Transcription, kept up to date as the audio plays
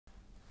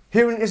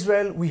Here in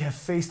Israel, we have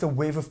faced a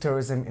wave of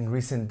terrorism in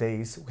recent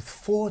days with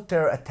 4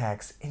 terror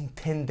attacks in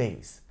 10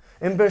 days.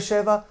 In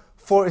Beersheba,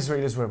 4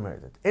 Israelis were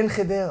murdered. In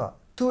Haddad,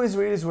 2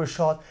 Israelis were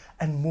shot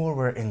and more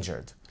were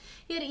injured.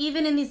 Yet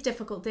even in these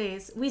difficult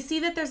days, we see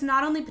that there's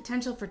not only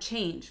potential for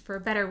change, for a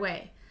better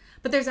way,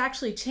 but there's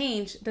actually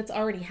change that's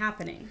already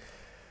happening.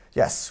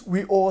 Yes,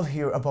 we all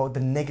hear about the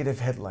negative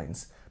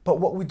headlines,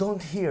 but what we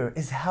don't hear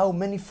is how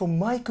many from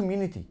my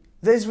community,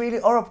 the Israeli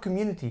Arab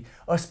community,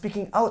 are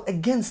speaking out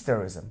against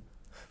terrorism.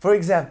 For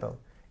example,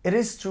 it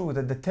is true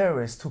that the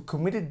terrorist who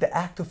committed the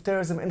act of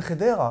terrorism in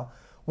Haddad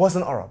was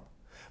an Arab,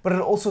 but it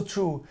is also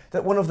true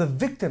that one of the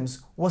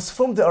victims was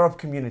from the Arab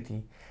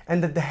community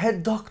and that the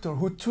head doctor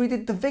who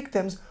treated the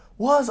victims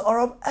was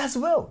Arab as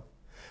well.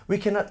 We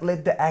cannot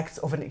let the acts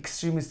of an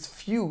extremist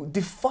few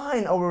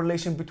define our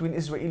relation between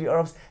Israeli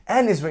Arabs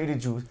and Israeli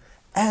Jews,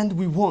 and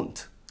we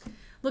won't.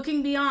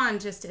 Looking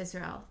beyond just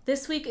Israel,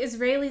 this week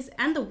Israelis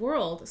and the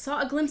world saw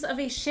a glimpse of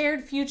a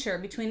shared future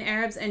between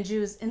Arabs and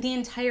Jews in the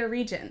entire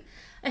region,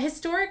 a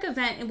historic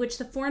event in which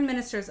the foreign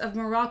ministers of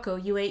Morocco,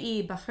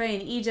 UAE,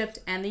 Bahrain, Egypt,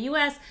 and the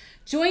US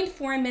joined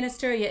Foreign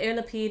Minister Yair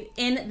Lapid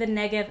in the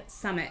Negev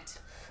summit.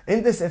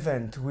 In this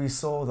event, we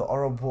saw the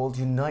Arab world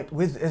unite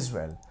with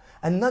Israel,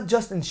 and not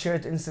just in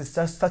shared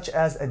instances such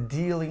as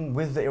dealing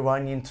with the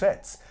Iranian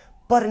threats,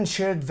 but in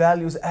shared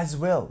values as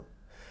well.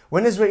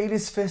 When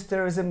Israelis faced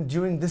terrorism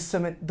during this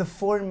summit, the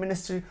foreign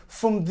ministry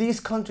from these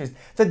countries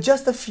that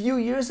just a few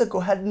years ago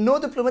had no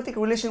diplomatic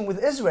relation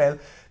with Israel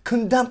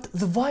condemned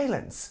the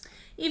violence.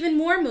 Even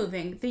more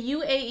moving, the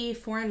UAE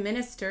foreign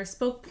minister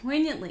spoke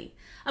poignantly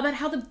about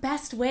how the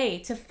best way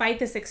to fight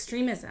this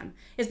extremism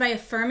is by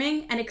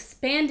affirming and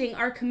expanding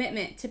our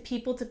commitment to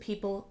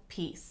people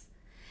peace.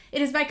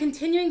 It is by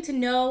continuing to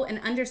know and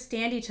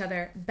understand each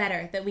other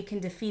better that we can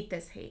defeat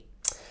this hate.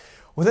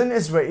 Within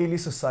Israeli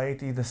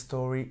society, the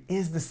story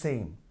is the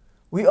same.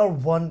 We are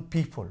one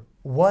people,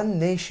 one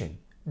nation,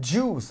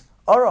 Jews,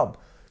 Arab,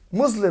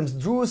 Muslims,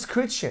 Druze,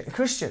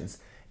 Christians.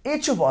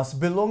 Each of us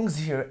belongs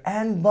here,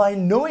 and by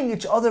knowing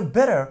each other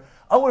better,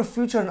 our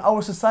future and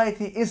our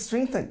society is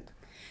strengthened.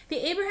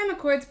 The Abraham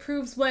Accords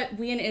proves what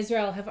we in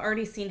Israel have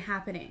already seen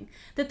happening,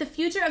 that the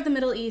future of the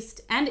Middle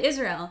East and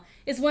Israel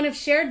is one of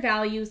shared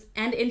values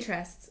and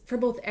interests for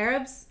both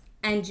Arabs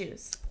and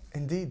Jews.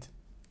 Indeed.